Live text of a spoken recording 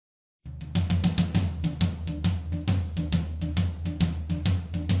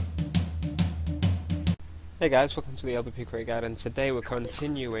Hey guys, welcome to the LBP2 Create guide, and today we're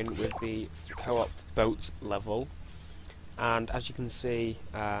continuing with the co-op boat level. And as you can see,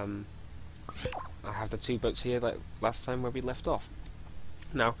 I have the two boats here like last time where we left off.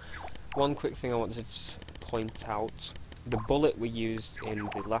 Now, one quick thing I wanted to point out, the bullet we used in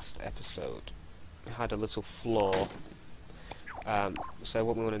the last episode had a little flaw. So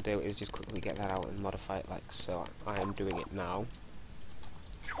what we want to do is just quickly get that out and modify it like so. I am doing it now.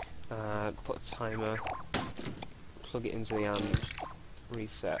 Put a timer, plug it into the AND,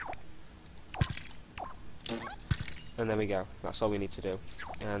 reset, and there we go. That's all we need to do.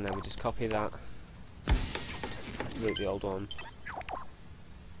 And then we just copy that, delete the old one,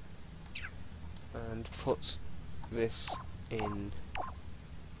 and put this in.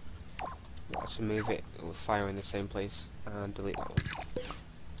 To move it with fire in the same place, and delete that one.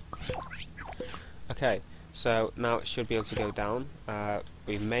 Okay. So now it should be able to go down.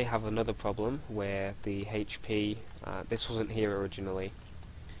 We may have another problem where the HP, this wasn't here originally,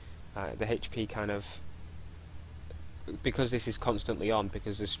 the HP kind of, because this is constantly on,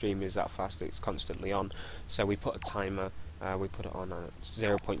 because the stream is that fast, it's constantly on, so we put a timer, we put it on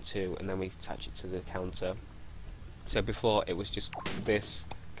 0.2 and then we attach it to the counter. So before it was just this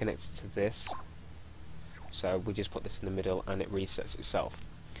connected to this, so we just put this in the middle and it resets itself.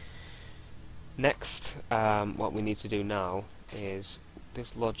 Next, what we need to do now is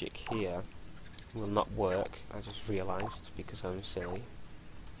this logic here will not work. I just realised because I'm silly.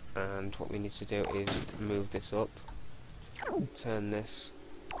 And what we need to do is move this up, turn this,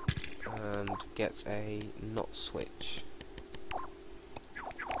 and get a not switch.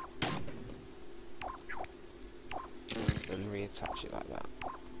 And reattach it like that.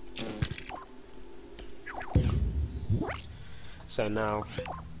 So now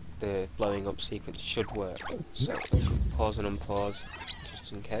the blowing up sequence should work. So pause and unpause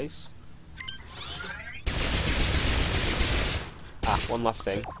just in case. One last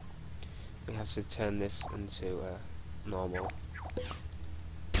thing. We have to turn this into normal.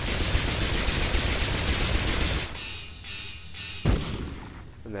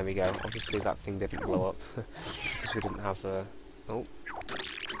 And there we go. Obviously that thing didn't blow up because we didn't have a... Oh,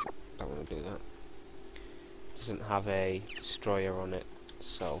 don't want to do that. It doesn't have a destroyer on it.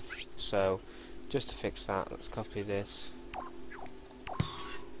 So just to fix that, let's copy this,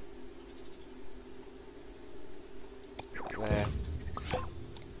 there,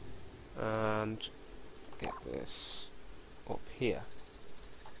 and get this up here.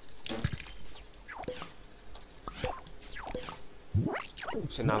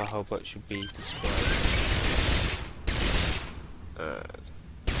 So now the whole boat should be destroyed.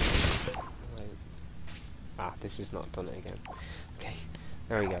 This has not done it again. Okay.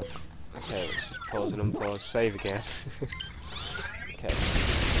 There we go. Okay, let's just pause and unpause, save again. Okay.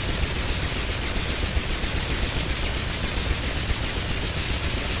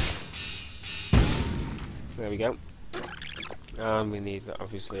 There we go. And we need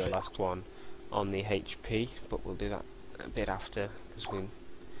obviously a last one on the HP, but we'll do that a bit after because we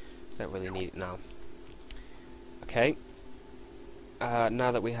don't really need it now. Okay.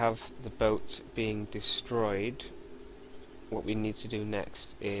 Now that we have the boat being destroyed, what we need to do next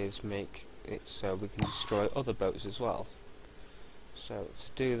is make it so we can destroy other boats as well. So to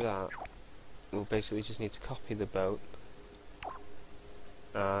do that, we'll basically just need to copy the boat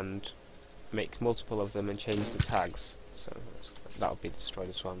and make multiple of them and change the tags. So that'll be destroyed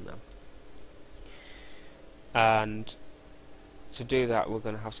as well now. And to do that, we're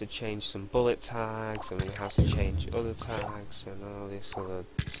going to have to change some bullet tags, and we're going to have to change other tags and all this other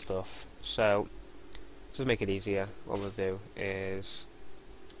stuff. So to make it easier, what we'll do is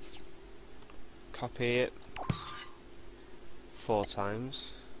copy it 4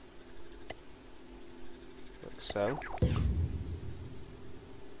 times, like so,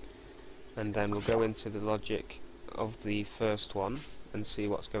 and then we'll go into the logic of the first one and see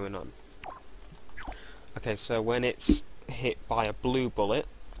what's going on. Okay, so when it's hit by a blue bullet,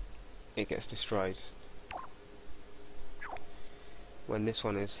 it gets destroyed. When this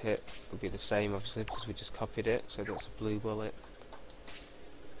one is hit, it'll be the same obviously because we just copied it, so that's a blue bullet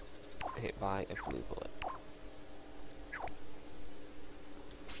hit by a blue bullet.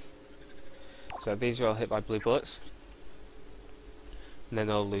 So these are all hit by blue bullets, and then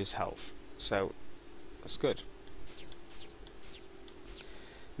they'll lose health. So that's good.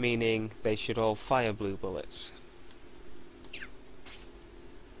 Meaning they should all fire blue bullets.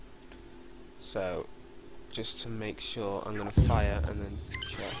 So just to make sure, I'm going to fire and then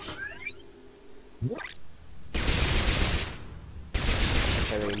check.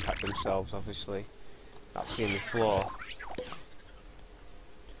 Okay, they impact themselves, obviously. That's the only flaw.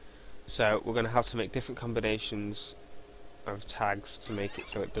 So we're going to have to make different combinations of tags to make it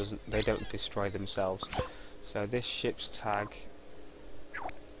so they don't destroy themselves. So this ship's tag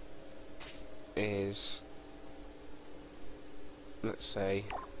is, let's say,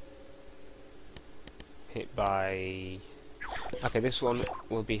 hit by, okay, this one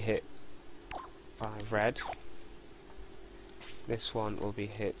will be hit by red, this one will be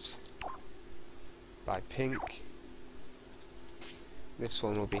hit by pink, this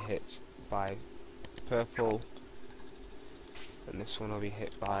one will be hit by purple, and this one will be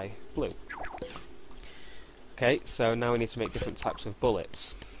hit by blue. Okay, so now we need to make different types of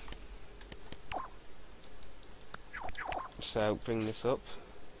bullets. So bring this up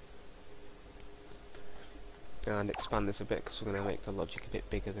and expand this a bit, because we're going to make the logic a bit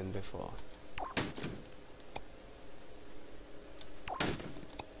bigger than before.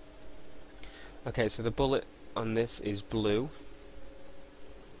 Okay, so the bullet on this is blue,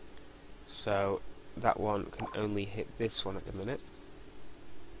 so that one can only hit this one at the minute.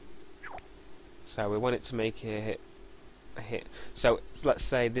 So we want it to make a hit. So let's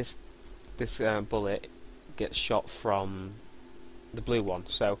say this bullet gets shot from the blue one,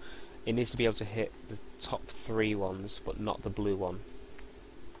 so it needs to be able to hit the top 3 ones, but not the blue one.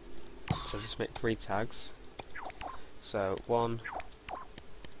 So just make 3 tags. So 1,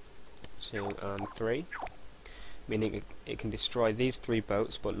 2, and 3, meaning it can destroy these 3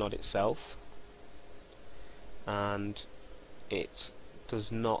 boats, but not itself, and it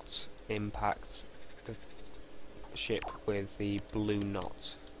does not impact the ship with the blue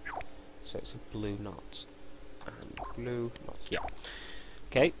knot. So it's a blue knot and blue knot. Yeah.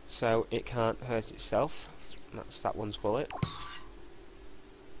 Okay, so it can't hurt itself. That's that one's bullet.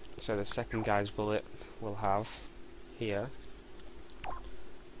 So the second guy's bullet will have here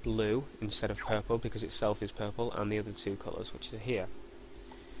blue instead of purple, because itself is purple, and the other 2 colours, which are here.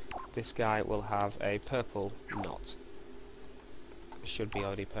 This guy will have a purple knot. It should be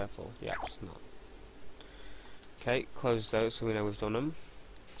already purple. Yeah, it's not. Okay, close those so we know we've done them.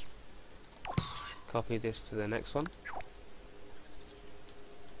 Copy this to the next one.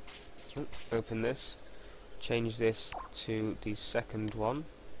 Open this. Change this to the second one.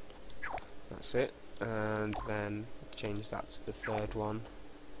 That's it. And then change that to the third one.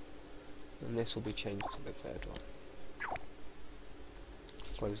 And this will be changed to the third one.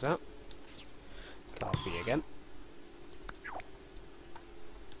 Close that. Copy again.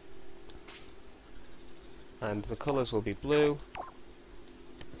 And the colours will be blue,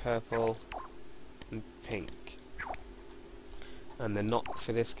 purple, and pink. And the knot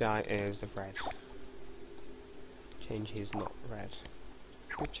for this guy is the red. Change his knot red.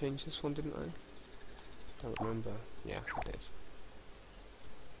 I did change this one, didn't I? Don't remember. Yeah, I did.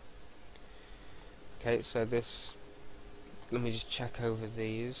 Okay, so this, let me just check over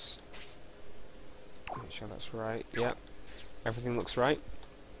these. Make sure that's right. Yep, everything looks right.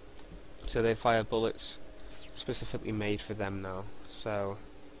 So they fire bullets specifically made for them now. So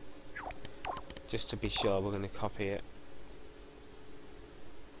just to be sure, we're going to copy it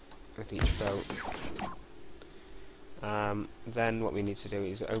with each boat. Then what we need to do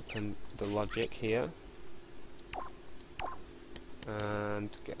is open the logic here and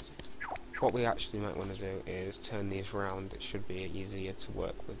get. What we actually might want to do is turn these round. It should be easier to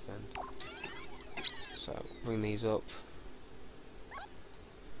work with then. So bring these up,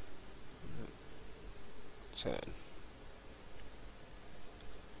 turn.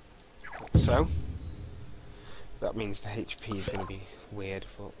 So that means the HP is going to be weird,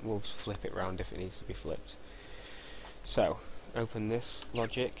 but we'll flip it round if it needs to be flipped. So open this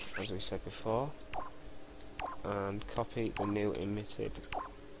logic as we said before and copy the new emitted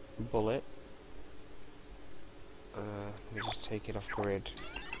bullet. We'll just take it off grid.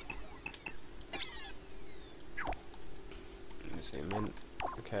 Zoom in.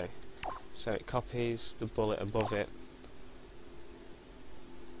 Okay, so it copies the bullet above it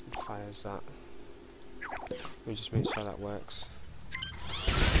and fires that. Let me just make sure that works.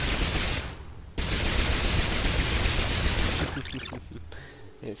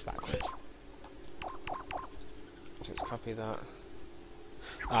 It's backwards. Let's copy that.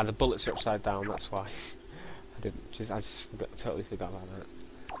 Ah, the bullets are upside down, that's why. I just totally forgot about that.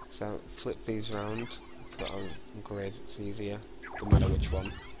 So flip these around, put it on grid, it's easier, no matter which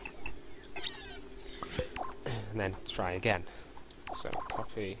one. And then try again. So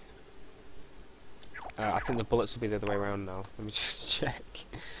copy. I think the bullets will be the other way around now. Let me just check.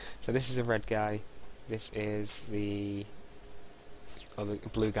 So this is a red guy. This is the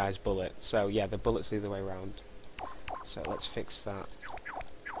blue guy's bullet. So yeah, the bullet's the other way around. So let's fix that.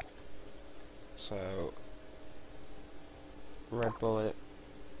 So red bullet,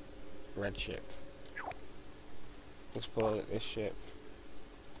 red ship. Let's bullet this ship.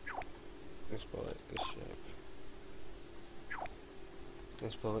 Let's bullet this ship.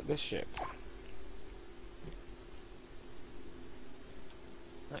 Let's bullet this ship.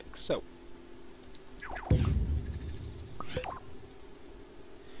 Like so.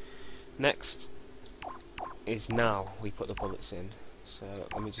 Next is now we put the bullets in. So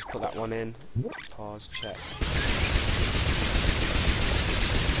let me just put that one in. Pause, check.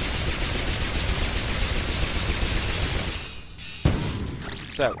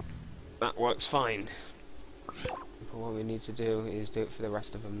 So that works fine. But what we need to do is do it for the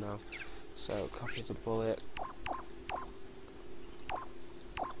rest of them now. So copy the bullet.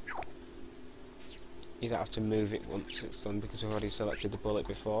 You don't have to move it once it's done because we've already selected the bullet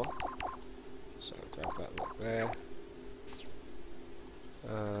before. So grab that look there.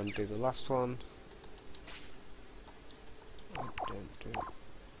 And do the last one.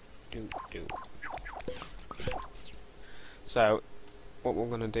 Do. So what we're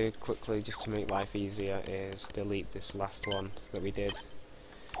going to do quickly, just to make life easier, is delete this last one that we did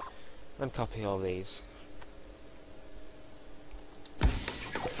and copy all these.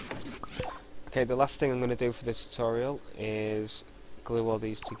 Okay, the last thing I'm going to do for this tutorial is glue all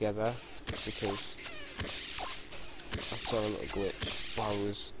these together, because I saw a little glitch while I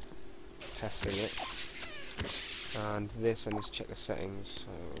was testing it. And this, I need to check the settings,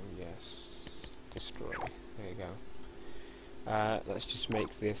 so yes, destroy, there you go. Let's just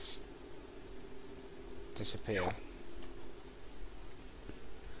make this disappear.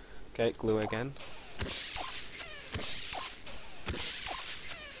 Okay, glue again.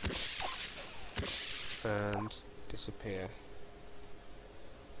 And disappear.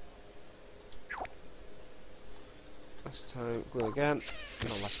 Last time, glue again.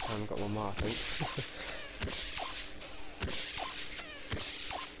 Not last time, I've got one more I think.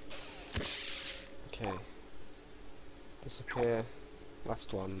 Okay. Disappear.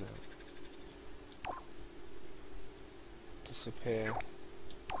 Last one now. Disappear.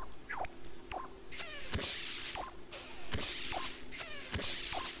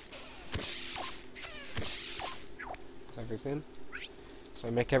 Everything.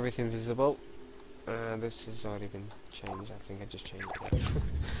 So make everything visible. This has already been changed. I think I just changed it.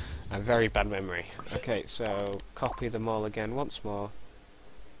 A very bad memory. Okay, so copy them all again once more.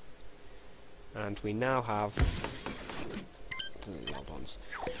 And we now have the old ones.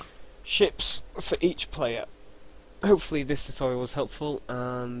 Ships for each player. Hopefully this tutorial was helpful,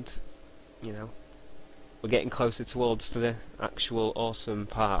 and you know, we're getting closer towards the actual awesome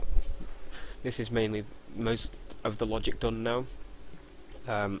part. This is mainly most of the logic done now.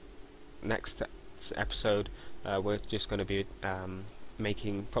 Next episode we're just going to be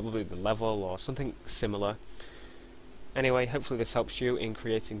making probably the level or something similar. Anyway, hopefully this helps you in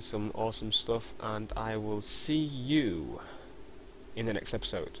creating some awesome stuff, and I will see you in the next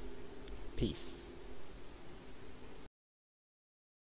episode. Peace.